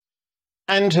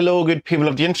And hello, good people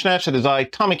of the internet. It is I,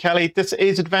 Tommy Kelly. This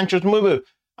is Adventures Mubu,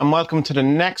 and welcome to the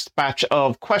next batch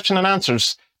of question and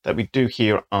answers that we do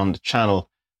here on the channel.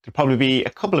 There'll probably be a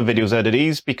couple of videos out of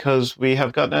these because we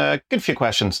have got a good few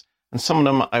questions, and some of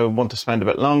them I want to spend a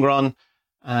bit longer on.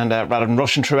 And rather than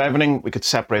rushing through everything, we could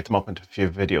separate them up into a few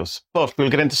videos. But we'll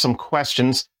get into some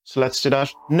questions, so let's do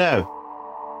that now.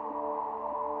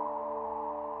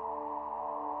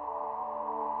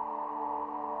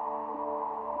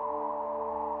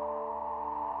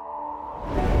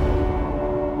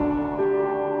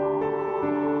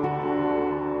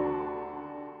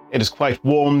 It is quite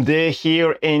warm day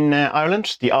here in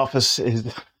Ireland. The office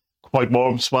is quite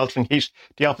warm, sweltering heat.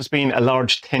 The office being a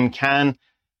large tin can,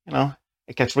 you know,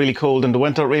 it gets really cold in the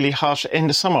winter, really hot in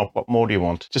the summer. What more do you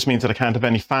want? Just means that I can't have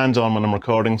any fans on when I'm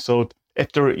recording. So if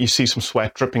you see some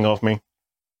sweat dripping off me,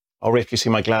 or if you see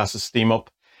my glasses steam up,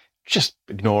 just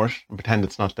ignore it and pretend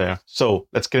it's not there. So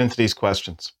let's get into these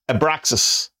questions.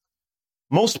 Abraxas.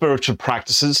 Most spiritual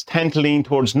practices tend to lean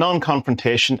towards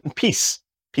non-confrontation and peace.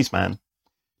 Peace, man.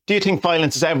 Do you think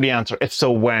violence is ever the answer? If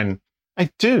so, when?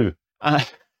 I do.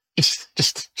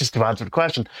 Just to answer the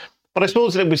question. But I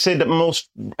suppose that we say that most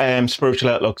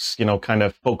spiritual outlooks, you know, kind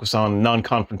of focus on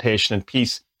non-confrontation and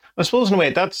peace. I suppose in a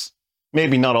way that's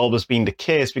maybe not always been the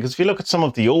case, because if you look at some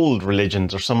of the old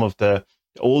religions or some of the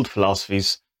old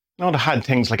philosophies, you know, they had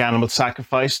things like animal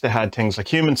sacrifice, they had things like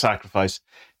human sacrifice,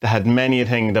 they had many a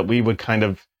thing that we would kind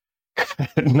of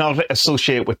not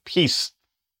associate with peace.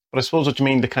 But I suppose what you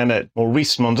mean, the kind of more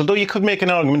recent ones, although you could make an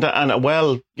argument, and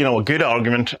a good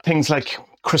argument, things like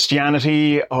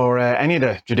Christianity or any of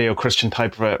the Judeo-Christian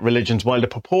type of religions, while they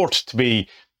purport to be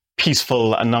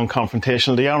peaceful and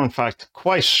non-confrontational, they are in fact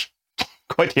quite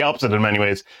the opposite in many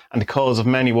ways, and the cause of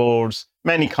many wars,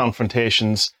 many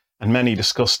confrontations, and many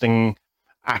disgusting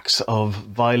acts of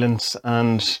violence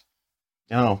and,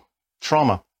 you know,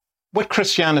 trauma. With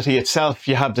Christianity itself,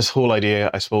 you have this whole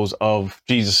idea, I suppose, of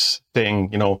Jesus saying,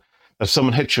 you know, that if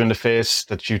someone hits you in the face,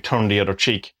 that you turn the other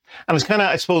cheek. And it's kind of,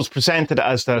 I suppose, presented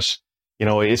as that, you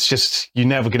know, it's just, you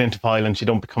never get into violence, you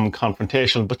don't become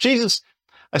confrontational. But Jesus,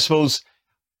 I suppose,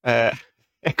 it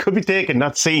could be taken,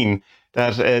 that scene,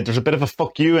 that there's a bit of a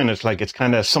fuck you in it. Like, it's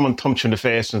kind of someone thumps you in the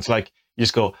face and it's like, you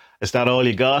just go, is that all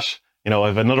you got? You know, I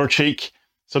have another cheek.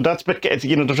 So that's,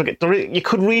 you know, you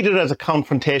could read it as a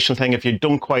confrontational thing if you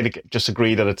don't quite just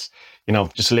agree that it's, you know,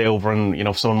 just lay over and, you know,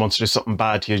 if someone wants to do something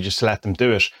bad to you, just let them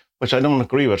do it, which I don't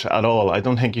agree with at all. I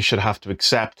don't think you should have to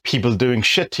accept people doing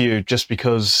shit to you just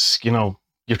because, you know,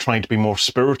 you're trying to be more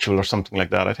spiritual or something like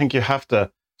that. I think you have to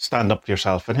stand up for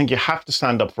yourself. I think you have to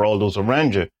stand up for all those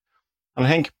around you. And I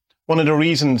think one of the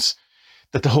reasons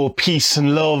that the whole peace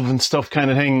and love and stuff kind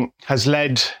of thing has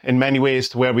led in many ways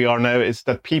to where we are now is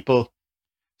that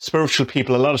spiritual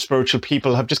people, a lot of spiritual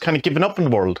people have just kind of given up in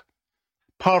the world.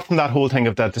 Apart from that whole thing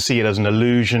of that, to see it as an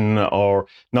illusion or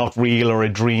not real or a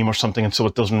dream or something, and so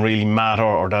it doesn't really matter,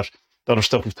 or that the other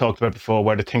stuff we've talked about before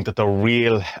where they think that their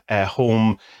real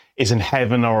home is in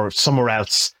heaven or somewhere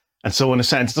else. And so in a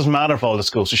sense, it doesn't matter if all this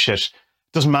goes to shit.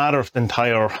 It doesn't matter if the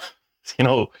entire, you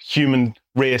know, human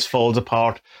race falls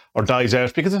apart or dies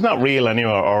out, because it's not real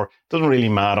anymore, or it doesn't really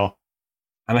matter.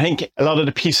 And I think a lot of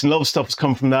the peace and love stuff has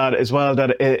come from that as well,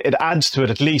 that it adds to it,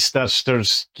 at least, that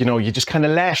there's, you know, you just kind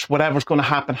of let whatever's going to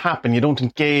happen. You don't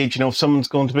engage, you know, if someone's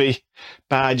going to be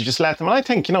bad, you just let them. And I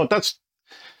think, you know, that's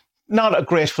not a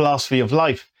great philosophy of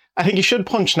life. I think you should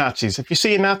punch Nazis. If you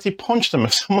see a Nazi, punch them.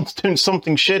 If someone's doing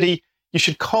something shitty, you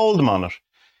should call them on it.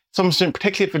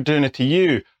 Particularly if they're doing it to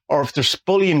you, or if there's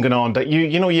bullying going on, that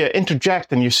you know, you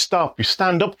interject and you stop. You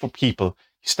stand up for people.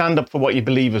 You stand up for what you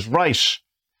believe is right.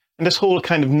 And this whole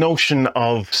kind of notion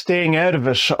of staying out of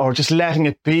it or just letting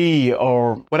it be,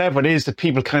 or whatever it is that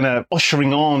people kind of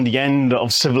ushering on the end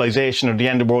of civilization or the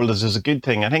end of the world is a good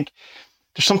thing. I think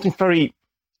there's something very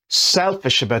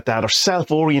selfish about that, or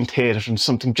self-orientated, and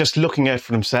something just looking out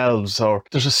for themselves, or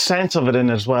there's a sense of it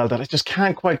in it as well that I just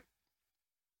can't quite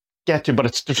get to,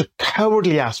 but there's a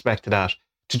cowardly aspect to that,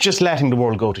 to just letting the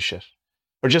world go to shit,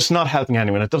 or just not helping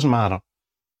anyone. It doesn't matter.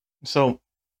 So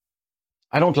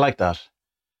I don't like that.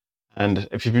 And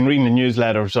if you've been reading the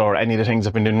newsletters or any of the things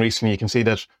I've been doing recently, you can see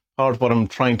that part of what I'm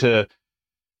trying to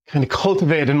kind of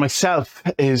cultivate in myself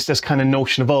is this kind of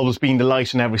notion of always being the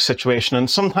light in every situation. And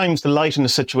sometimes the light in the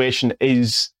situation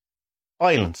is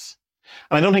violence.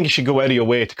 And I don't think you should go out of your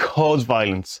way to cause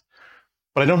violence,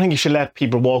 but I don't think you should let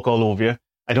people walk all over you.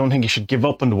 I don't think you should give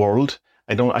up on the world.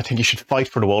 I think you should fight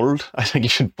for the world. I think you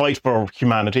should fight for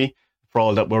humanity, for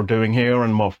all that we're doing here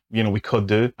and what, you know, we could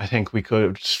do. I think we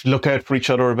could look out for each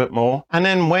other a bit more. And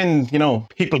then when, you know,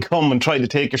 people come and try to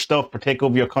take your stuff or take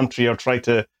over your country or try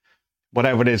to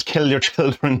whatever it is, kill your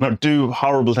children or do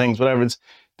horrible things, whatever it is,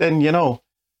 then, you know,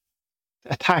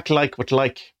 attack like with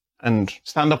like and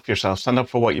stand up for yourself, stand up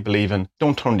for what you believe in.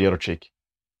 Don't turn the other cheek.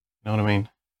 You know what I mean?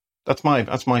 That's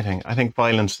my thing. I think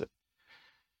violence,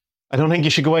 I don't think you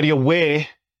should go out of your way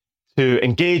to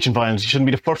engage in violence. You shouldn't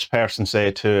be the first person,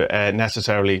 say, to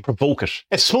necessarily provoke it.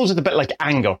 I suppose it's a bit like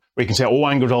anger, where you can say, oh,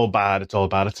 anger's all bad, it's all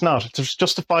bad. It's not. It's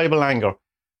justifiable anger.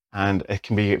 And it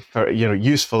can be, you know,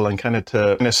 useful and kind of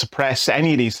to suppress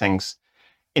any of these things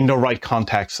in the right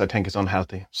context, I think is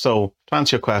unhealthy. So, to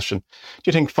answer your question, do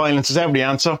you think violence is ever the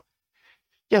answer?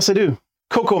 Yes, I do.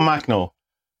 Coco Macno.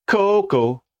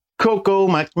 Coco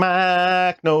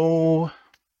Macno.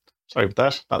 Sorry about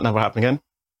that. That'll never happen again.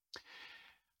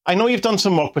 I know you've done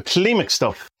some work with Thelemic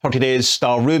stuff. 30 Days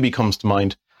Star Ruby comes to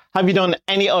mind. Have you done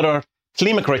any other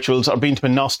Thelemic rituals or been to a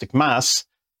Gnostic Mass?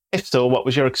 If so, what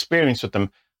was your experience with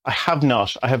them? I have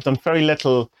not. I have done very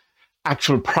little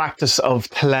actual practice of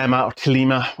Thelema or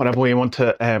Thelema, whatever way you want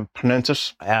to pronounce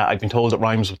it. I've been told it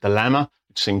rhymes with dilemma,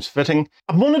 which seems fitting.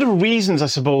 And one of the reasons, I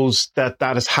suppose, that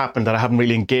has happened, that I haven't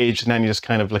really engaged in any of this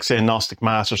kind of, like, say, a Gnostic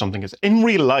Mass or something, is in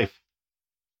real life,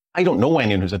 I don't know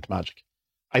anyone who's into magic.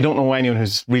 I don't know anyone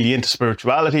who's really into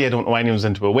spirituality. I don't know anyone who's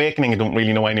into awakening. I don't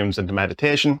really know anyone who's into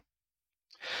meditation.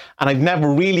 And I've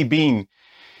never really been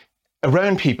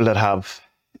around people that have.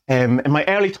 In my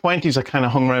early 20s, I kind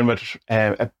of hung around with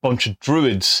a bunch of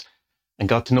druids and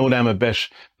got to know them a bit.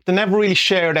 But they never really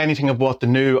shared anything of what they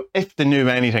knew, if they knew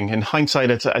anything. In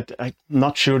hindsight, I'm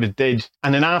not sure they did.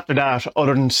 And then after that,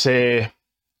 other than, say,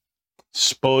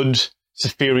 Spud,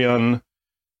 Zephyrion,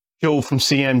 Joe from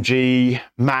CMG,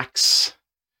 Max,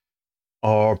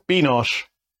 or Beanut,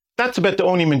 that's about the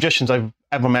only magicians I've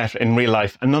ever met in real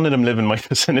life, and none of them live in my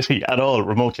vicinity at all,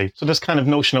 remotely. So this kind of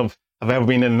notion of, have I ever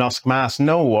been in a Gnostic Mass?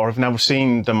 No, or I've never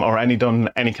seen them or done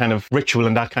any kind of ritual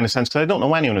in that kind of sense, because I don't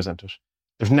know anyone who's into it.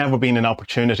 There's never been an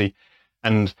opportunity.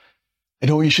 And I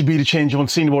know you should be the change you want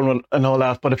to see in the world and all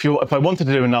that, but if I wanted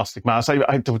to do a Gnostic Mass,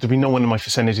 there'd be no one in my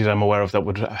vicinity that I'm aware of that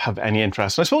would have any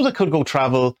interest. And I suppose I could go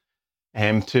travel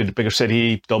to the bigger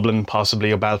city, Dublin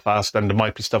possibly, or Belfast, and there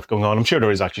might be stuff going on. I'm sure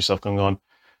there is actually stuff going on,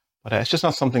 but it's just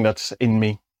not something that's in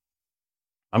me.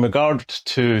 In regard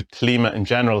to Thelema in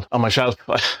general, on my shelf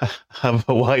I have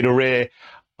a wide array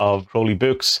of holy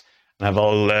books, and I have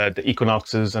all the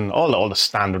equinoxes and all the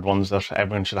standard ones that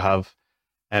everyone should have.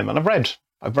 And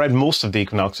I've read most of the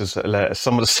equinoxes.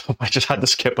 Some of the stuff I just had to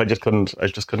skip. I just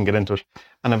couldn't get into it,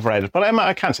 and I've read it. But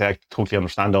I can't say I totally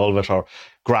understand all of it, or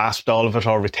grasped all of it,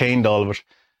 or retained all of it.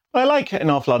 But I like an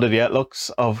awful lot of the outlooks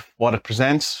of what it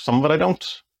presents. Some of it I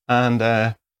don't. And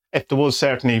if there was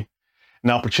certainly an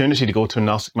opportunity to go to a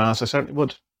Gnostic Mass, I certainly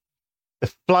would.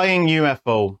 The flying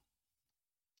UFO.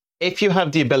 If you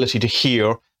have the ability to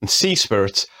hear and see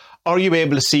spirits, are you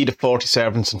able to see the 40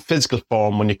 servants in physical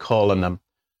form when you call on them?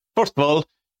 First of all,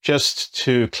 just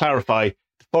to clarify,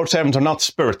 the 40 servants are not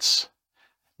spirits,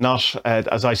 not,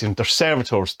 as I see them, they're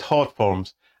servitors, thought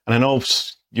forms. And I know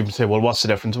you can say, well, what's the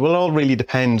difference? Well, it all really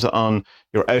depends on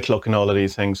your outlook and all of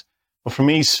these things. But for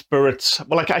me, spirits,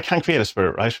 well, I can't create a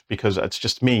spirit, right? Because it's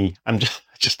just me. I'm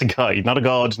just a guy, not a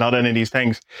god, not any of these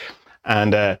things.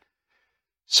 And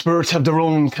spirits have their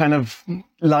own kind of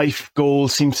life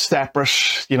goals, seem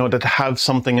separate, you know, that have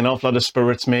something. An awful lot of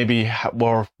spirits maybe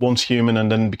were once human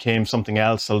and then became something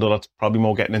else, although that's probably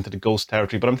more getting into the ghost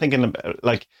territory. But I'm thinking about,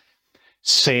 like,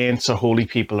 saints or holy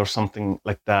people or something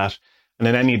like that. And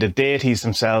then any of the deities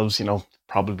themselves, you know,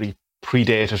 probably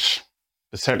predated,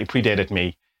 they certainly predated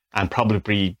me. And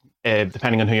probably,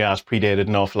 depending on who you ask, predated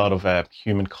an awful lot of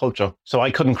human culture. So I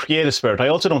couldn't create a spirit. I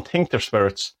also don't think they're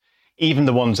spirits, even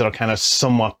the ones that are kind of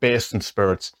somewhat based in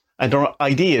spirits. And there are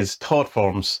ideas, thought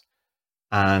forms,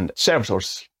 and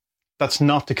servitors. That's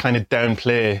not to kind of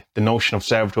downplay the notion of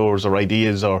servitors or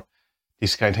ideas or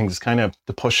these kind of things. It's kind of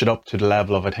to push it up to the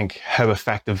level of, I think, how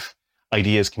effective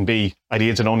ideas can be.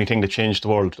 Ideas are the only thing that changed the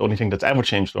world, the only thing that's ever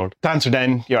changed the world. To answer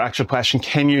then your actual question,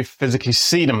 can you physically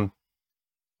see them?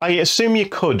 I assume you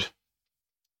could.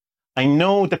 I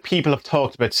know that people have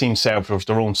talked about seeing servitors,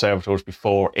 their own servitors,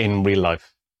 before in real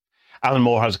life. Alan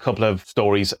Moore has a couple of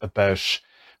stories about,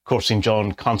 of course, St.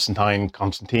 John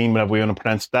Constantine, whatever we want to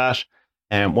pronounce that,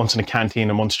 once in a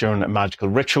canteen and once during a magical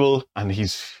ritual, and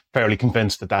he's fairly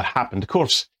convinced that that happened. Of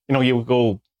course, you know, you would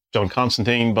go John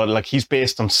Constantine, but like he's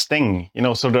based on Sting, you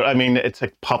know, so there, I mean, it's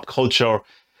like pop culture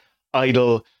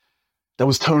idol that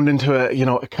was turned into a, you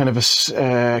know, a kind of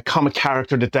a comic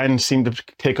character that then seemed to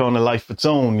take on a life of its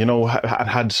own, you know, and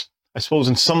had, I suppose,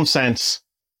 in some sense,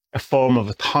 a form of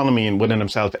autonomy within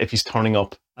himself if he's turning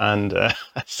up and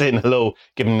saying hello,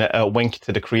 giving a wink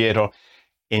to the creator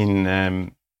in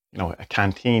a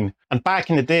canteen. And back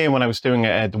in the day when I was doing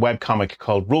the webcomic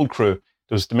called Road Crew,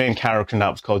 there was the main character in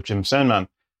that was called Jim Sandman.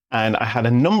 And I had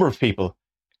a number of people,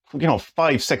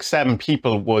 5, 6, 7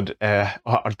 people would,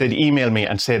 or they'd email me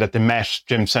and say that they met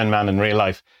Jim Sandman in real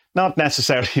life. Not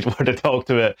necessarily where they talk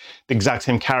to the exact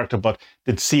same character, but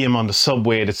they'd see him on the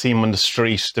subway, they'd see him on the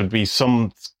street. There'd be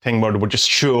something where they were just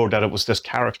sure that it was this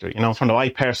character, I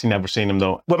personally never seen him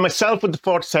though. With myself, with the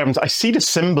 47s, I see the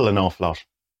symbol an awful lot.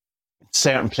 In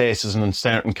certain places and in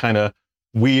certain kind of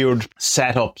weird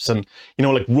setups, and,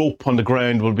 like rope on the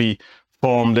ground will be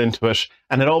formed into it.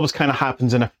 And it always kind of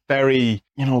happens in a very,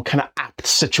 kind of apt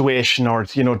situation, or,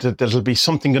 there'll be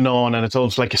something going on and it's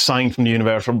almost like a sign from the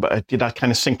universe, or that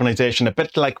kind of synchronization, a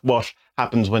bit like what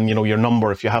happens when, your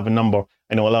number, if you have a number.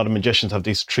 I know a lot of magicians have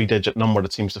these 3-digit number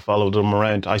that seems to follow them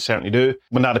around. I certainly do.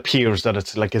 When that appears, that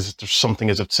it's like, there's something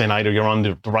as if saying either you're on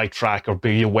the right track or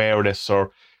be aware of this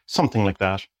or something like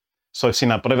that. So I've seen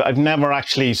that, but I've never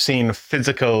actually seen a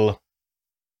physical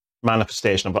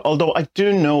manifestation of it. Although I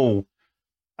know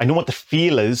what the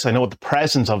feel is, I know what the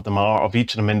presence of them are, of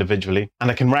each of them individually,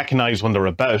 and I can recognize when they're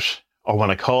about or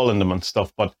when I call on them and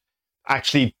stuff, but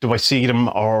actually, do I see them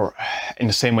or in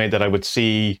the same way that I would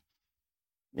see,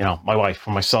 my wife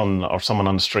or my son or someone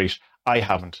on the street? I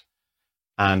haven't.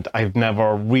 And I've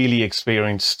never really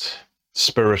experienced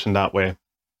spirit in that way,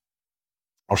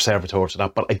 or servitors to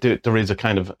that, but there is a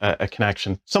kind of a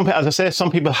connection. As I say,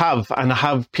 some people have,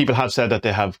 and people have said that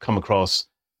they have come across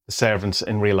the servants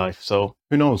in real life. So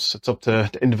who knows? It's up to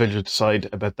the individual to decide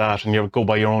about that, and you go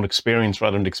by your own experience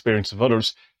rather than the experience of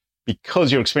others,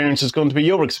 because your experience is going to be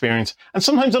your experience. And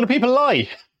sometimes other people lie.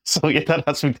 So yeah, that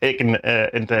has to be taken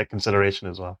into consideration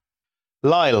as well.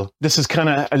 Lyle, this is kind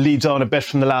of leads on a bit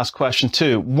from the last question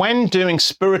too. When doing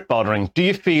spirit bothering, do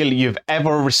you feel you've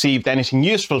ever received anything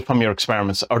useful from your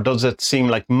experiments, or does it seem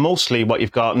like mostly what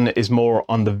you've gotten is more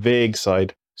on the vague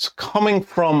side? So coming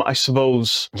from, I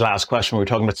suppose, the last question, we were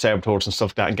talking about servitors and stuff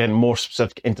like that, and getting more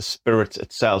specific into spirits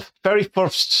itself. Very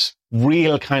first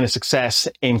real kind of success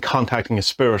in contacting a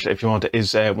spirit, if you want,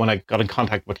 is when I got in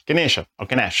contact with Ganesha, or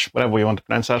Ganesh, whatever you want to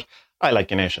pronounce that. I like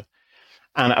Ganesha.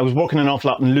 And I was working an awful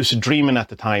lot in lucid dreaming at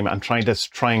the time and trying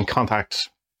and contact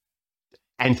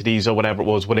entities or whatever it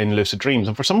was within lucid dreams.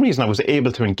 And for some reason, I was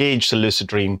able to engage the lucid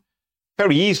dream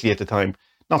very easily at the time.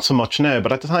 Not so much now,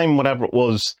 but at the time, whatever it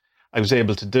was, I was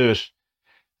able to do it.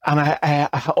 And I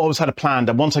always had a plan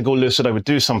that once I go lucid, I would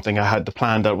do something. I had the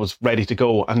plan that was ready to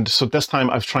go. And so this time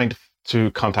I was trying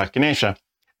to contact Ganesha.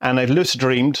 And I lucid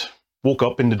dreamed, woke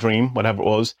up in the dream, whatever it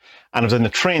was, and I was in the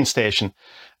train station.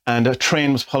 And a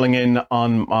train was pulling in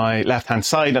on my left-hand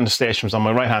side and the station was on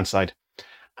my right-hand side.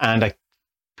 And I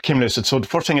became lucid. So the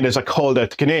first thing it is, I called out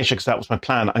to Ganesha because that was my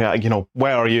plan.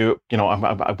 Where are you?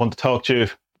 I want to talk to you,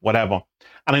 whatever.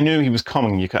 And I knew he was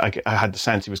coming. I had the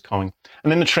sense he was coming.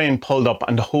 And then the train pulled up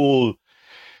and the whole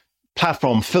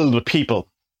platform filled with people.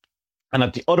 And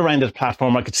at the other end of the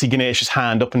platform, I could see Ganesha's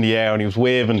hand up in the air and he was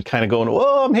waving, kind of going,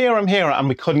 "Oh, I'm here, I'm here." And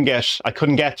I couldn't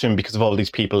get to him because of all these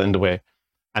people in the way.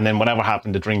 And then whatever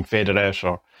happened, the dream faded out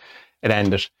or it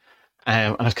ended.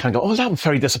 And I was kind of go, "Oh, that was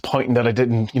very disappointing that I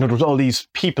didn't, there was all these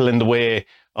people in the way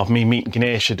of me meeting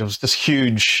Ganesha. There was this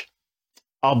huge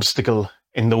obstacle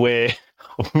in the way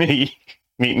of me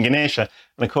meeting Ganesha."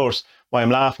 And of course, why I'm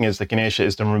laughing is that Ganesha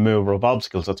is the remover of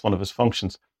obstacles. That's one of his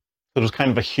functions. So there was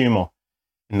kind of a humor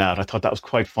in that. I thought that was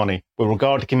quite funny. With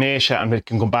regard to Ganesha, and it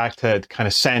can go back to the kind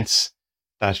of sense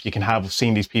that you can have of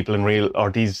seeing these people in real,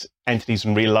 or these entities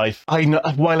in real life.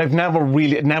 While I've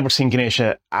never seen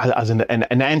Ganesha as an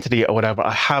entity or whatever,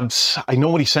 I know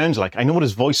what he sounds like. I know what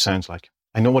his voice sounds like.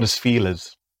 I know what his feel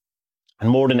is. And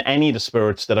more than any of the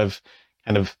spirits that I've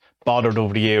kind of bothered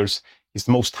over the years, he's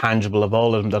the most tangible of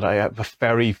all of them, that I have a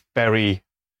very, very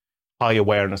high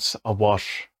awareness of what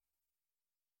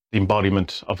the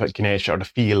embodiment of a Ganesha or the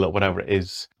feel or whatever it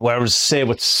is. Whereas, say,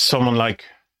 with someone like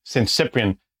Saint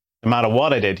Cyprian, no matter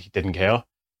what I did, he didn't care.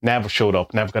 Never showed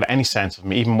up, never got any sense of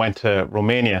me. Even went to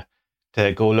Romania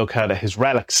to go look at his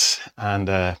relics, and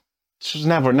there was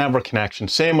never a connection.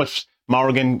 Same with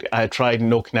Morrigan, I tried,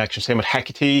 no connection. Same with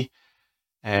Hecate,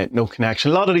 no connection.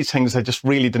 A lot of these things, they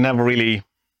never really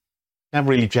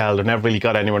gelled, or never really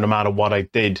got anywhere, no matter what I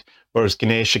did. Whereas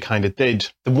Ganesha kind of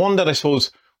did. The one that I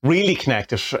suppose really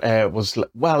connected was,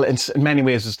 well, in many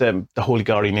ways, is the Holy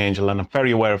Guardian Angel, and I'm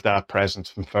very aware of that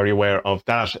presence. I'm very aware of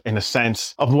that in a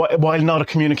sense of, while not a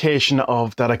communication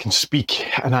of that I can speak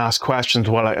and ask questions,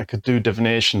 while I could do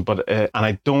divination, but and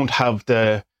I don't have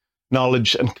the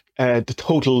knowledge and the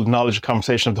total knowledge of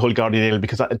conversation of the Holy Guardian Angel,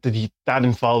 because that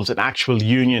involves an actual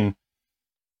union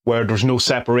where there's no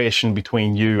separation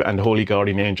between you and the Holy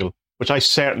Guardian Angel, which I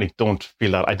certainly don't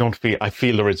feel that. I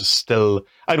feel there is still,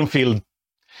 I don't feel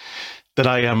that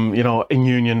I am, in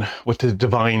union with the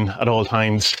divine at all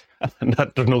times, and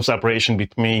that there's no separation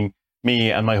between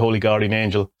me and my holy guardian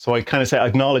angel. So I kind of say I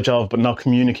acknowledge of, but not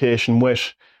communication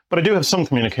with. But I do have some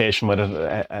communication with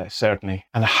it, certainly,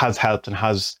 and it has helped and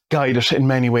has guided in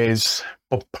many ways,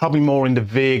 but probably more in the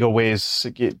vaguer ways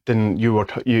than you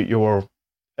were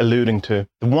alluding to.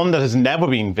 The one that has never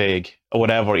been vague or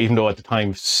whatever, even though at the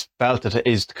time felt it,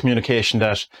 is the communication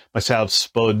that myself,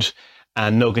 Spud,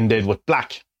 and Nogan did with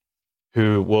Black,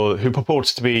 who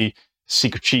purports to be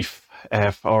secret chief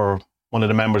or one of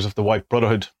the members of the White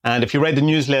Brotherhood. And if you read the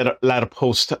newsletter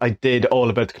post I did all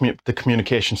about the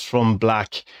communications from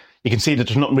Black, you can see that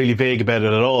there's nothing really vague about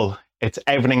it at all. It's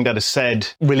everything that is said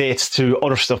relates to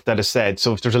other stuff that is said.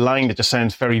 So if there's a line that just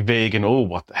sounds very vague and, oh,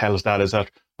 what the hell is that? Is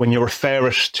that when you refer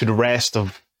it to the rest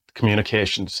of the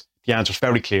communications, the answer is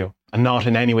very clear and not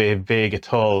in any way vague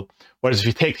at all. Whereas if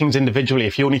you take things individually,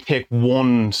 if you only take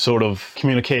one sort of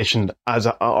communication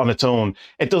on its own,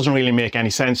 it doesn't really make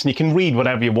any sense. And you can read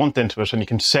whatever you want into it, and you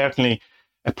can certainly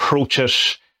approach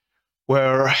it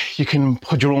where you can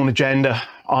put your own agenda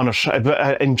on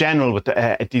it in general with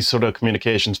these sort of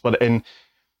communications. But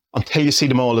until you see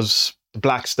them all as the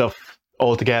Black stuff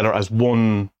all together as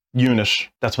one unit,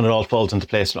 that's when it all falls into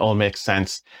place and all makes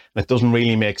sense. And it doesn't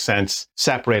really make sense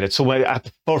separated. So at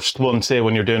the first one, say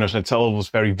when you're doing it, it's always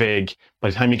very vague. By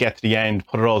the time you get to the end,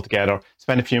 put it all together,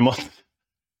 spend a few months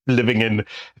living in a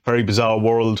very bizarre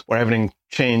world where everything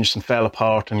changed and fell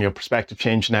apart and your perspective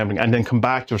changed and everything, and then come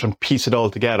back to it and piece it all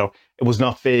together. It was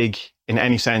not vague in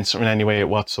any sense or in any way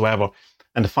whatsoever.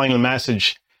 And the final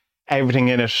message, everything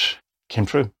in it came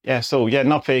true. Yeah, so yeah,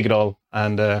 not vague at all.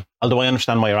 And although I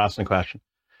understand why you're asking the question,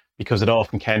 because it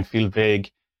often can feel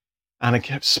vague and it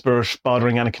gets spirit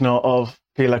bothering, and it can all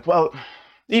feel like, well,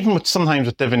 even sometimes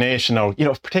with divination or,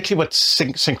 particularly with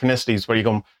synchronicities where you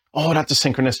go, oh, that's a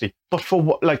synchronicity. But for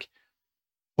what,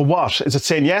 for what? Is it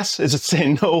saying yes? Is it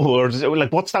saying no? Or is it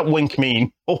like, what's that wink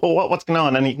mean? Oh, what's going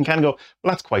on? And you can kind of go,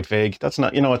 well, that's quite vague. That's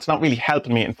not, it's not really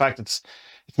helping me. In fact, it's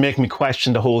making me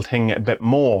question the whole thing a bit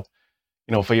more.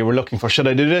 If you were looking for, should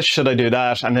I do this? Should I do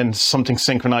that? And then something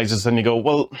synchronizes and you go,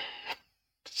 well,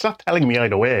 it's not telling me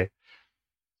either way.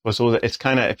 So it's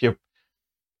kind of, if you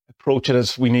approach it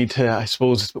as we need to, I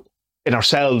suppose, in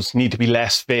ourselves, need to be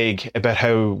less vague about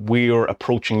how we're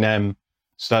approaching them,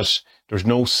 so that there's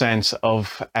no sense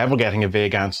of ever getting a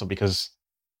vague answer because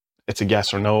it's a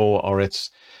yes or no, or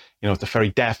it's, it's a very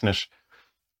definite.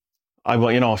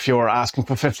 If you're asking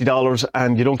for $50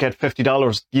 and you don't get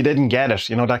 $50, you didn't get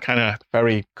it. That kind of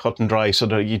very cut and dry, so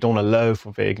that you don't allow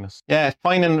for vagueness. Yeah,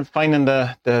 finding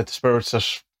the spirits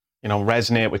that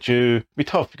resonate with you be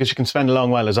tough, because you can spend a long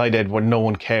while, as I did, when no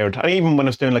one cared. And even when I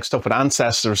was doing like stuff with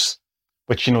ancestors,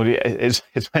 which is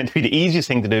meant to be the easiest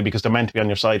thing to do because they're meant to be on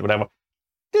your side, whatever,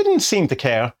 didn't seem to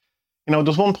care.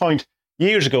 There's one point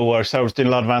years ago where I was doing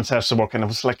a lot of ancestor work, and it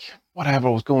was like, whatever,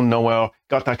 I was going nowhere.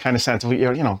 Got that kind of sense of,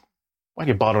 what are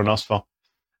you bothering us for?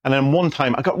 And then one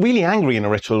time I got really angry in a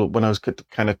ritual when I was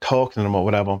kind of talking to them or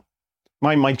whatever.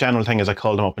 My general thing is I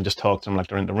call them up and just talk to them like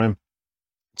they're in the room,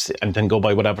 and then go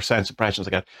by whatever sense impressions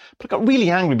I get. But I got really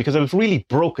angry because I was really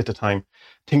broke at the time.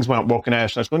 Things weren't working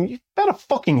out, and I was going, you better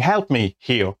fucking help me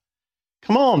here.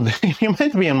 Come on, you're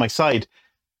meant to be on my side.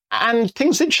 And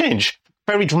things did change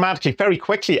very dramatically, very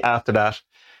quickly after that,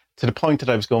 to the point that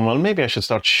I was going, well, maybe I should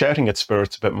start shouting at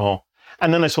spirits a bit more.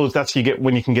 And then I suppose that's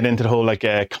when you can get into the whole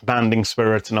commanding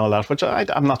spirits and all that, which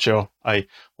I'm not sure I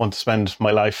want to spend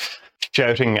my life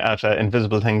shouting at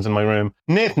invisible things in my room.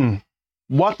 Nathan,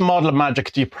 what model of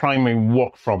magic do you primarily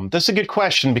work from? This is a good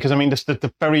question, because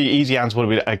the very easy answer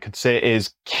I could say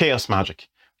is chaos magic.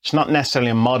 It's not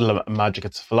necessarily a model of magic,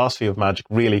 it's a philosophy of magic,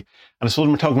 really. And I suppose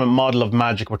when we're talking about model of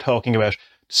magic, we're talking about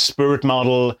spirit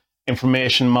model,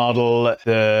 information model,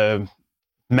 the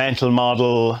mental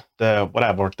model, the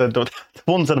whatever, the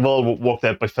ones that have all worked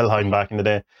out by Phil Hine back in the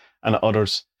day and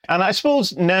others. And I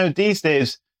suppose now, these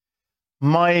days,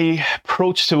 my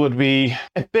approach to it would be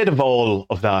a bit of all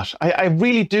of that. I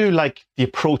really do like the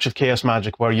approach of chaos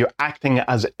magic where you're acting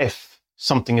as if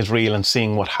something is real and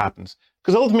seeing what happens.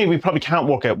 Because ultimately, we probably can't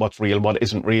work out what's real, what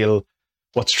isn't real,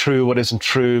 what's true, what isn't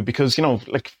true. Because,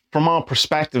 from our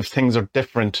perspective, things are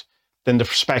different than the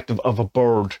perspective of a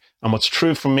bird. And what's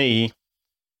true for me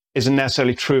isn't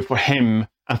necessarily true for him.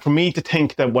 And for me to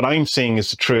think that what I'm seeing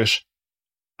is the truth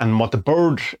and what the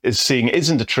bird is seeing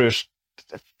isn't the truth,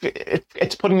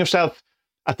 it's putting yourself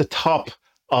at the top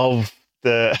of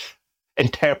the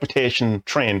interpretation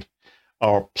train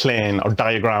or plane or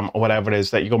diagram or whatever it is,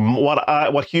 that you go,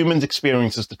 what humans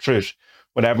experience is the truth,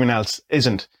 what everyone else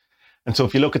isn't. And so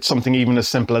if you look at something even as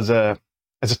simple as a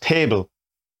table,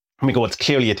 and we go, it's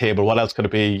clearly a table. What else could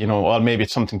it be? You know, well, maybe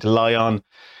it's something to lie on.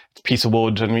 It's a piece of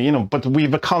wood, and you know, but we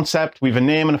have a concept, we have a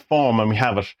name and a form, and we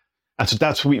have it. And so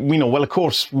that's we know. Well, of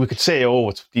course, we could say, oh,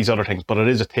 it's these other things, but it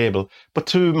is a table. But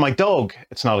to my dog,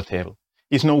 it's not a table.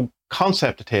 He's no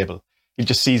concept of table. He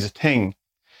just sees a thing.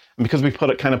 And because we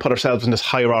put ourselves in this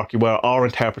hierarchy where our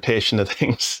interpretation of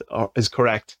things is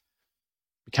correct,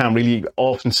 we can't really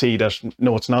often see that,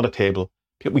 no, it's not a table.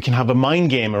 We can have a mind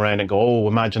game around it and go, oh,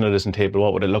 imagine it isn't a table.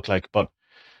 What would it look like? But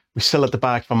we still at the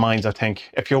back of our minds, I think,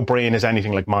 if your brain is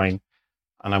anything like mine,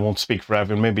 and I won't speak for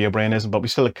everyone, maybe your brain isn't, but we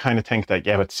still kind of think that,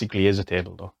 yeah, but it secretly is a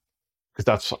table though, because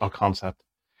that's our concept.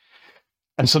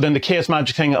 And so then the chaos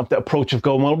magic thing, of the approach of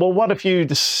going, well, what if you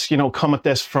just, you know, come at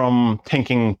this from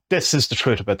thinking this is the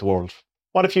truth about the world?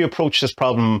 What if you approach this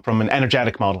problem from an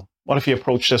energetic model? What if you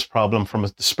approach this problem from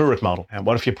the spirit model? And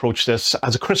what if you approach this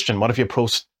as a Christian? What if you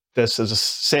approach this as a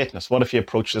Satanist? What if you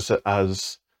approach this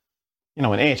as, you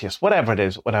know, an atheist? Whatever it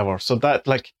is, whatever. So that,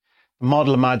 like,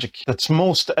 model of magic that's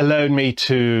most allowed me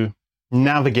to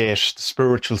navigate the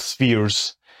spiritual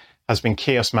spheres has been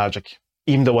chaos magic,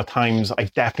 even though at times I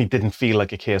definitely didn't feel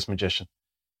like a chaos magician.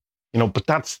 You know, but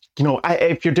that's, you know,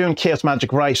 if you're doing chaos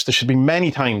magic right, there should be many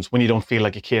times when you don't feel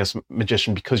like a chaos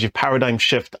magician because you've paradigm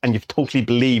shift and you've totally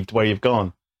believed where you've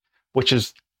gone,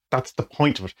 that's the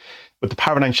point of it. But the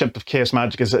paradigm shift of chaos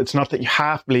magic is it's not that you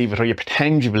half believe it or you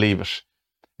pretend you believe it.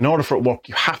 In order for it to work,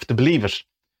 you have to believe it.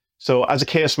 So as a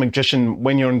chaos magician,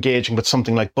 when you're engaging with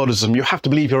something like Buddhism, you have to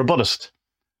believe you're a Buddhist.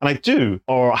 And I do,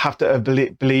 or I have to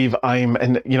believe I'm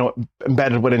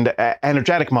embedded within the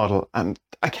energetic model, and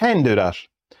I can do that.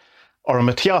 Or I'm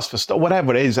a theosophist, or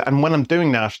whatever it is. And when I'm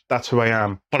doing that, that's who I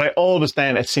am. But I always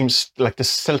then, it seems like this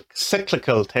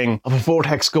cyclical thing of a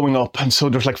vortex going up. And so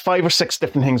there's like 5 or 6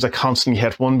 different things I constantly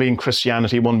hit. One being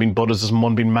Christianity, one being Buddhism,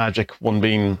 one being magic, one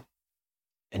being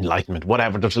enlightenment,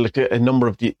 whatever. There's like a number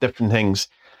of different things.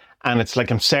 And it's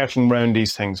like I'm circling around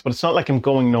these things. But it's not like I'm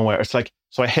going nowhere. It's like,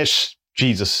 so I hit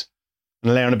Jesus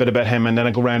and learn a bit about him. And then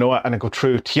I go around and I go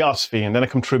through theosophy. And then I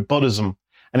come through Buddhism.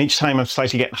 And each time I'm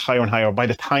slightly getting higher and higher. By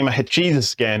the time I hit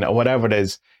Jesus again, or whatever it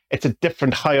is, it's a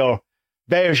different, higher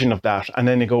version of that. And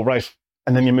then you go, right,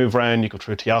 and then you move around, you go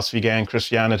through theosophy again,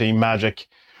 Christianity, magic,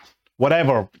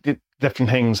 whatever,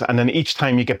 different things. And then each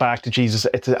time you get back to Jesus,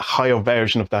 it's a higher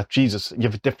version of that Jesus. You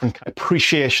have a different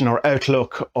appreciation or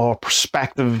outlook or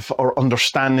perspective or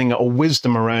understanding or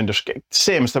wisdom around it.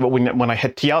 Same as when I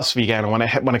hit theosophy again, or when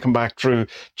I come back through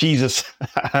Jesus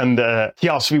and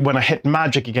theosophy, when I hit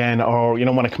magic again, or, you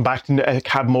know, when I come back to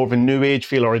have more of a new age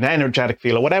feel or an energetic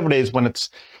feel or whatever it is, when it's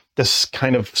this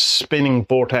kind of spinning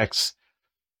vortex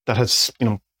that has, you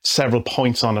know, several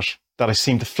points on it that I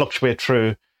seem to fluctuate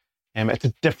through. It's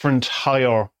a different,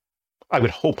 higher, I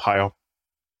would hope higher.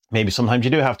 Maybe sometimes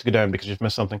you do have to go down because you've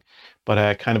missed something, but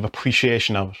a kind of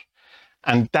appreciation of it.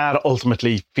 And that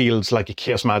ultimately feels like a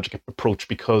chaos magic approach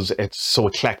because it's so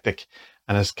eclectic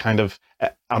and it's kind of,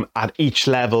 at each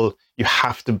level, you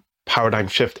have to paradigm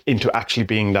shift into actually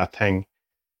being that thing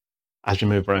as you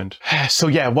move around. So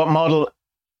yeah, what model,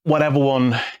 whatever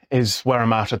one is where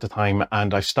I'm at the time,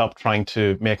 and I've stopped trying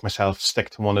to make myself stick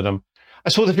to one of them. I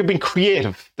suppose if you're being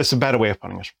creative, this is a better way of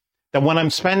putting it. That when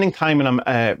I'm spending time and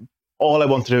I'm all I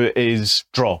want to do is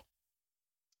draw.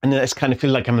 And then I kind of feel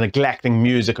like I'm neglecting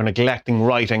music or neglecting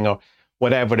writing or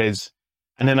whatever it is.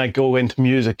 And then I go into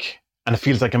music and it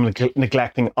feels like I'm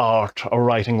neglecting art or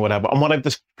writing, whatever. And what I've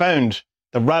just found,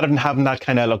 that rather than having that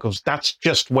kind of look, that's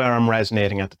just where I'm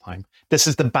resonating at the time. This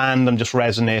is the band I'm just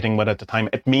resonating with at the time.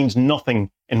 It means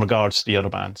nothing in regards to the other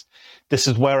bands. This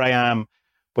is where I am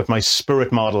with my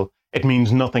spirit model. It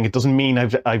means nothing. It doesn't mean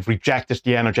I've rejected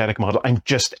the energetic model. I'm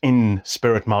just in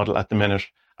spirit model at the minute.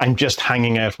 I'm just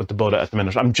hanging out with the Buddha at the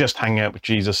minute. I'm just hanging out with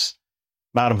Jesus,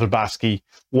 Madame Blavatsky,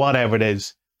 whatever it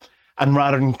is. And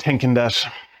rather than thinking that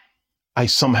I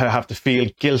somehow have to feel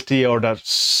guilty or that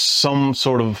some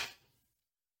sort of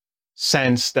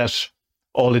sense that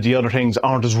all of the other things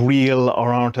aren't as real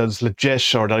or aren't as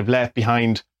legit or that I've left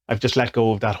behind, I've just let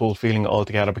go of that whole feeling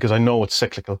altogether because I know it's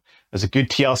cyclical. As a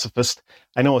good theosophist,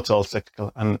 I know it's all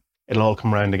cyclical and it'll all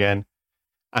come around again.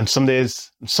 And some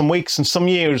days, some weeks and some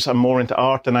years, I'm more into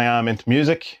art than I am into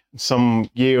music. Some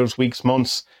years, weeks,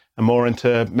 months, I'm more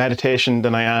into meditation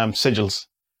than I am sigils.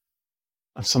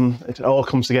 And it all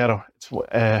comes together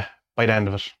by the end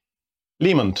of it.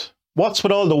 Leemond, what's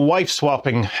with all the wife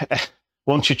swapping?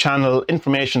 Won't you channel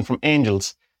information from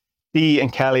angels? Dee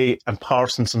and Kelly and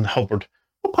Parsons and Hubbard.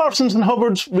 Were Parsons and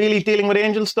Hubbard's really dealing with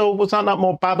angels though? Was that not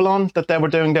more Babylon that they were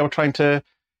doing? They were trying to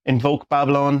invoke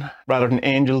Babylon rather than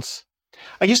angels.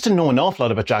 I used to know an awful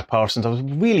lot about Jack Parsons. I was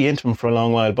really into him for a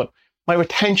long while, but my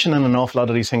retention in an awful lot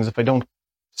of these things, if I don't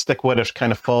stick with it,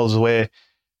 kind of falls away.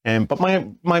 But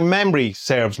my memory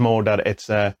serves more that it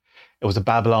was a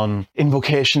Babylon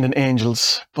invocation and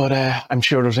angels, but I'm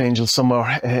sure there's angels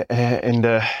somewhere in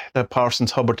the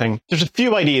Parsons Hubbard thing. There's a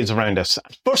few ideas around this.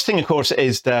 First thing, of course,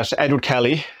 is that Edward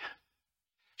Kelly,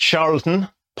 charlatan,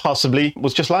 possibly,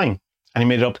 was just lying. And he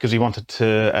made it up because he wanted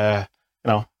to,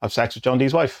 have sex with John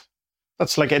Dee's wife.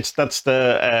 That's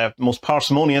the most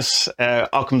parsimonious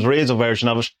Occam's razor version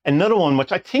of it. Another one,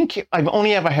 which I think I've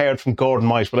only ever heard from Gordon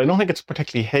White, but I don't think it's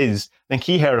particularly his. I think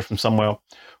he heard it from somewhere,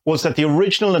 was that the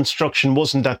original instruction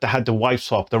wasn't that they had to wife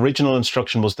swap. The original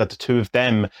instruction was that the two of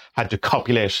them had to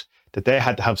copulate, that they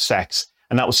had to have sex.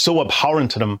 And that was so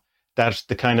abhorrent to them that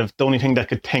the only thing they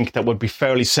could think that would be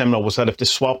fairly similar was that if they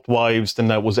swapped wives, then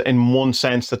that was in one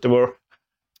sense that they were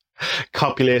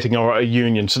copulating or a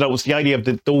union. So that was the idea of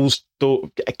those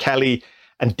Kelly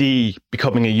and Dee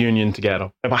becoming a union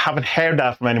together. If I haven't heard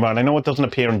that from anyone, I know it doesn't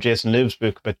appear in Jason Live's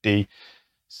book about Dee,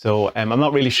 so I'm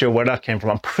not really sure where that came from.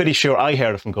 I'm pretty sure I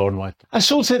heard it from Gordon White. I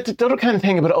suppose that the other kind of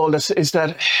thing about all this is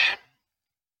that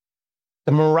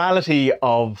the morality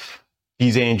of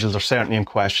these angels are certainly in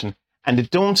question, and they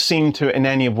don't seem to in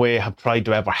any way have tried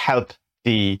to ever help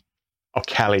Dee or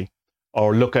Kelly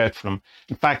or look out for them.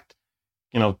 In fact,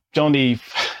 John Dee,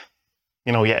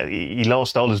 he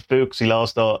lost all his books, he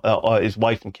lost all his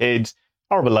wife and kids,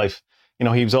 horrible life.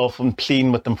 He was often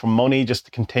pleading with them for money just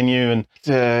to continue, and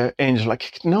the angels were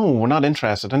like, no, we're not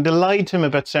interested. And they lied to him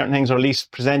about certain things, or at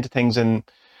least presented things in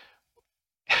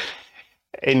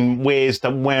ways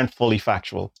that weren't fully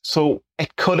factual. So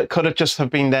it could just have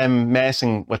been them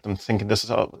messing with them, thinking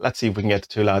let's see if we can get the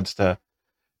two lads to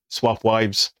swap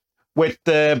wives. With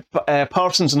the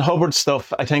Parsons and Hubbard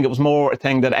stuff, I think it was more a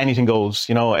thing that anything goes.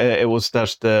 It was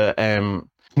that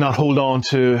not hold on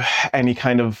to any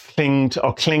kind of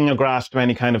cling or grasp to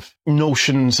any kind of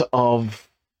notions of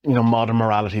modern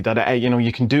morality. That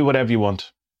you can do whatever you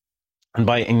want, and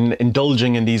by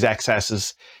indulging in these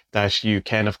excesses, that you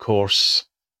can, of course,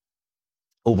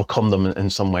 overcome them in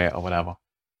some way or whatever.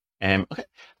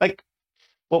 Okay,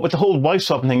 but with the whole wife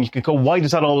swapping thing, you could go, why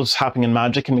does that always happen in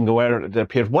magic? And then go where it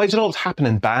appears. Why does it always happen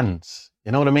in bands?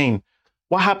 You know what I mean?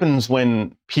 What happens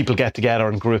when people get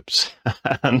together in groups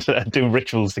and do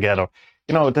rituals together?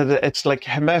 It's like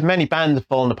many bands have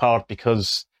fallen apart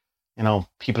because,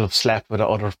 people have slept with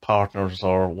other partners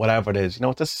or whatever it is.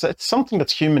 It's something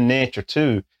that's human nature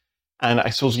too. And I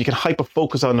suppose you can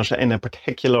hyper-focus on it in a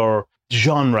particular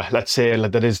genre, let's say,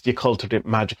 that is the occult or the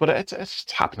magic, but it's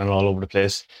happening all over the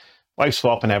place. Wife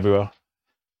swapping everywhere.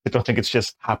 I don't think it's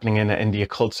just happening in the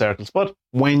occult circles. But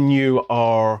when you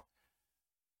are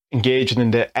engaging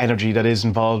in the energy that is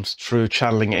involved through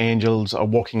channeling angels or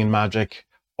working in magic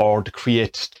or the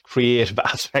creative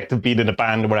aspect of being in a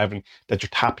band or whatever, that you're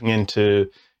tapping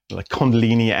into like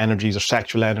Kundalini energies or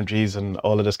sexual energies and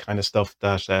all of this kind of stuff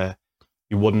that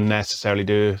you wouldn't necessarily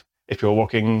do if you're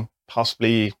working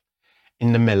possibly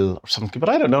in the mill or something. But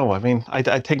I don't know. I mean, I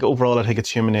think overall, I think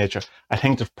it's human nature. I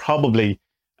think there's probably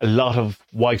a lot of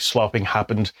wife swapping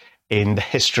happened in the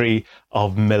history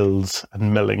of mills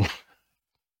and milling.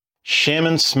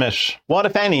 Shaman Smith. What,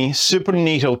 if any, super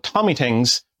neato Tommy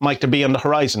things might there be on the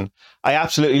horizon? I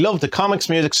absolutely love the comics,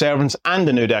 music, servants, and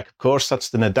the new deck, of course. That's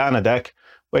the Nadana deck,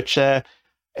 which it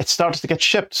started to get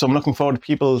shipped. So I'm looking forward to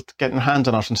people getting their hands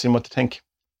on it and seeing what they think.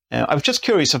 I was just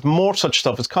curious if more such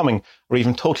stuff is coming, or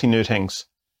even totally new things.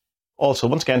 Also,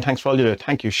 once again, thanks for all you do.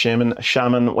 Thank you,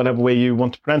 Shaman, whatever way you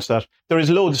want to pronounce that. There is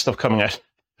loads of stuff coming out.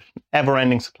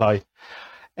 Ever-ending supply.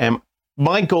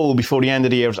 My goal before the end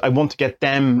of the year is I want to get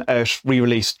them out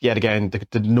re-released yet again,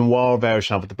 the noir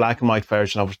version of it, the black and white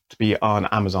version of it, to be on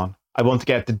Amazon. I want to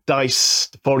get the dice,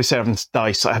 the 47's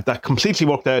dice. I have that completely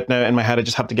worked out now in my head. I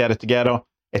just have to get it together.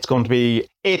 It's going to be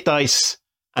 8 dice,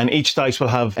 and each dice will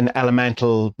have an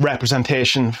elemental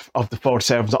representation of the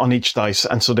 47s on each dice,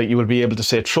 and so that you will be able to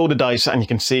say, throw the dice, and you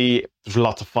can see there's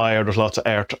lots of fire, there's lots of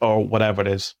earth, or whatever it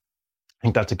is. I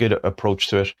think that's a good approach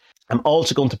to it. I'm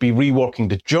also going to be reworking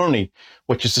the journey,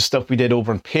 which is the stuff we did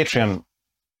over on Patreon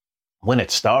when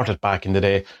it started back in the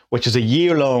day, which is a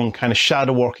year-long kind of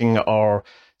shadow working or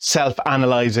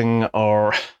self-analyzing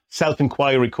or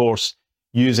self-inquiry course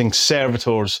using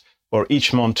servitors, where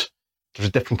each month there's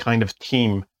a different kind of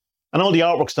theme. And all the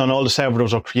artwork's done, all the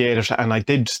servitors are created, and I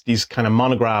did these kind of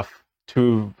monograph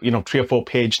 3 or 4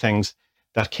 page things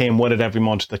that came with it every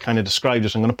month that kind of described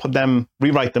it. I'm going to put them,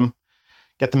 rewrite them,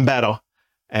 get them better.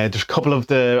 There's a couple of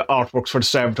the artworks for the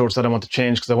servitors that I want to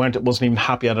change because I wasn't even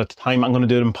happy at the time. I'm going to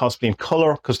do them possibly in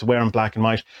colour because they were in black and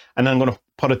white. And then I'm going to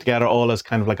put it together all as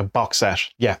kind of like a box set.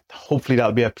 Yeah, hopefully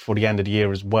that'll be up before the end of the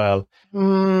year as well.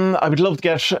 I would love to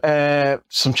get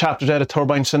some chapters out of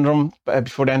Turbine Syndrome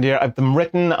before the end of the year. I've them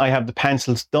written. I have the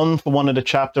pencils done for one of the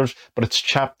chapters, but it's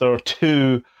chapter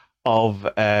 2 of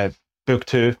book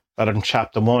 2 rather than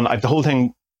chapter 1. I have the whole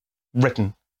thing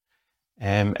written.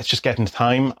 It's just getting the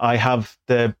time. I have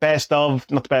the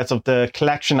the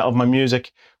collection of my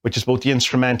music, which is both the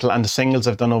instrumental and the singles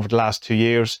I've done over the last 2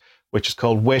 years, which is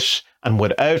called With and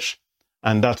Without,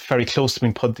 and that's very close to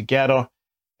being put together.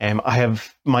 I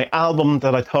have my album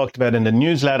that I talked about in the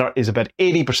newsletter is about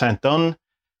 80% done.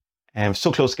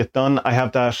 So close to get done. I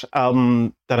have that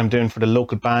album that I'm doing for the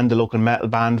local band, the local metal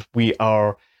band. We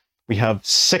have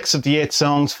 6 of the 8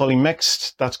 songs fully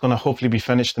mixed. That's going to hopefully be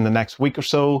finished in the next week or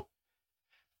so.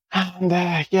 And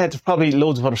yeah, there's probably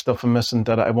loads of other stuff I'm missing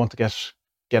that I want to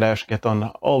get out and get done.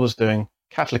 Always doing.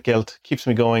 Catholic guilt keeps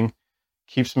me going,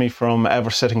 keeps me from ever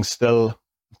sitting still.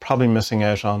 Probably missing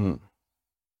out on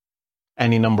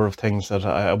any number of things that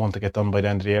I want to get done by the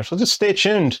end of the year. So just stay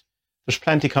tuned. There's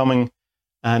plenty coming,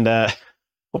 and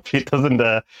hopefully it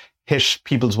doesn't hit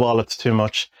people's wallets too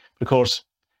much. But of course,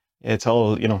 it's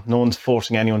all, no one's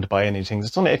forcing anyone to buy anything.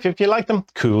 It's only if you like them,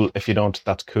 cool. If you don't,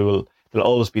 that's cool. There'll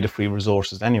always be the free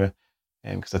resources anyway,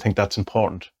 because I think that's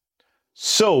important.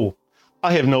 So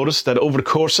I have noticed that over the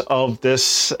course of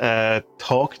this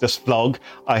talk, this vlog,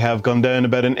 I have gone down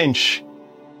about an inch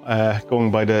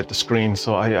going by the screen,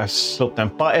 so I slowed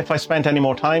down. But if I spent any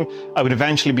more time, I would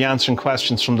eventually be answering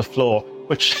questions from the floor,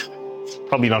 which is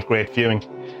probably not great viewing.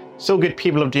 So good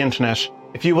people of the internet,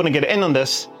 if you want to get in on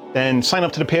this, then sign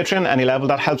up to the Patreon, any level.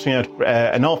 That helps me out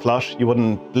an awful lot. You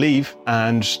wouldn't believe.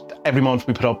 And every month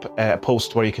we put up a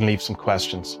post where you can leave some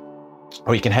questions.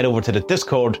 Or you can head over to the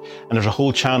Discord, and there's a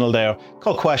whole channel there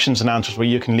called Questions and Answers where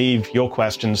you can leave your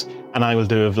questions and I will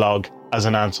do a vlog as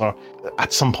an answer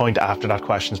at some point after that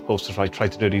questions posted. I try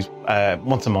to do these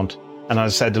once a month. And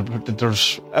as I said,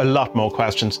 there's a lot more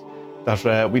questions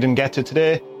that we didn't get to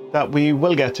today that we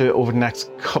will get to over the next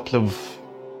couple of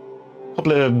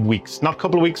weeks. Not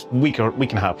couple of weeks, week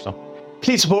and a half. So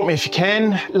please support me if you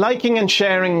can. Liking and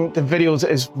sharing the videos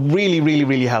is really, really,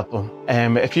 really helpful.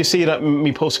 If you see that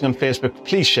me posting on Facebook,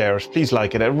 please share it, please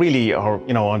like it. It really, or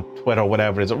on Twitter or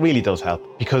whatever it is, it really does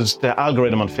help, because the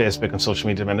algorithm on Facebook and social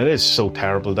media, man, it is so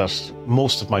terrible that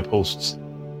most of my posts,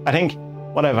 I think,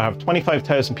 whatever, I have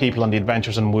 25,000 people on the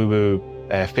Adventures in Woo Woo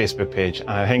Facebook page, and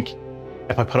I think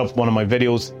if I put up one of my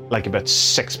videos, like about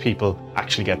 6 people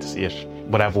actually get to see it,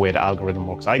 whatever way the algorithm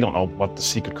works. I don't know what the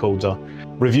secret codes are.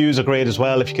 Reviews are great as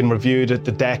well. If you can review the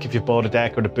deck, if you've bought a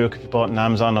deck, or the book if you bought it on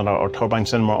Amazon or Turbine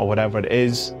Cinema or whatever it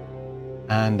is.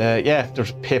 And yeah,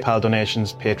 there's PayPal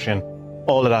donations, Patreon,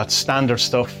 all of that standard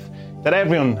stuff that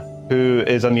everyone who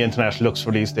is on the internet looks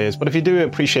for these days. But if you do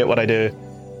appreciate what I do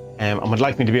and would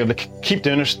like me to be able to keep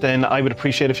doing it, then I would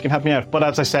appreciate if you can help me out. But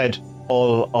as I said,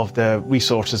 all of the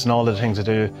resources and all of the things I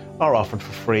do are offered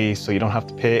for free, so you don't have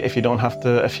to pay if you don't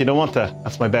want to.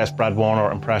 That's my best Brad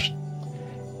Warner impression.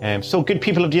 So good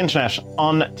people of the internet,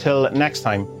 until next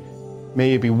time,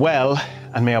 may you be well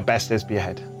and may our best days be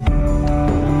ahead.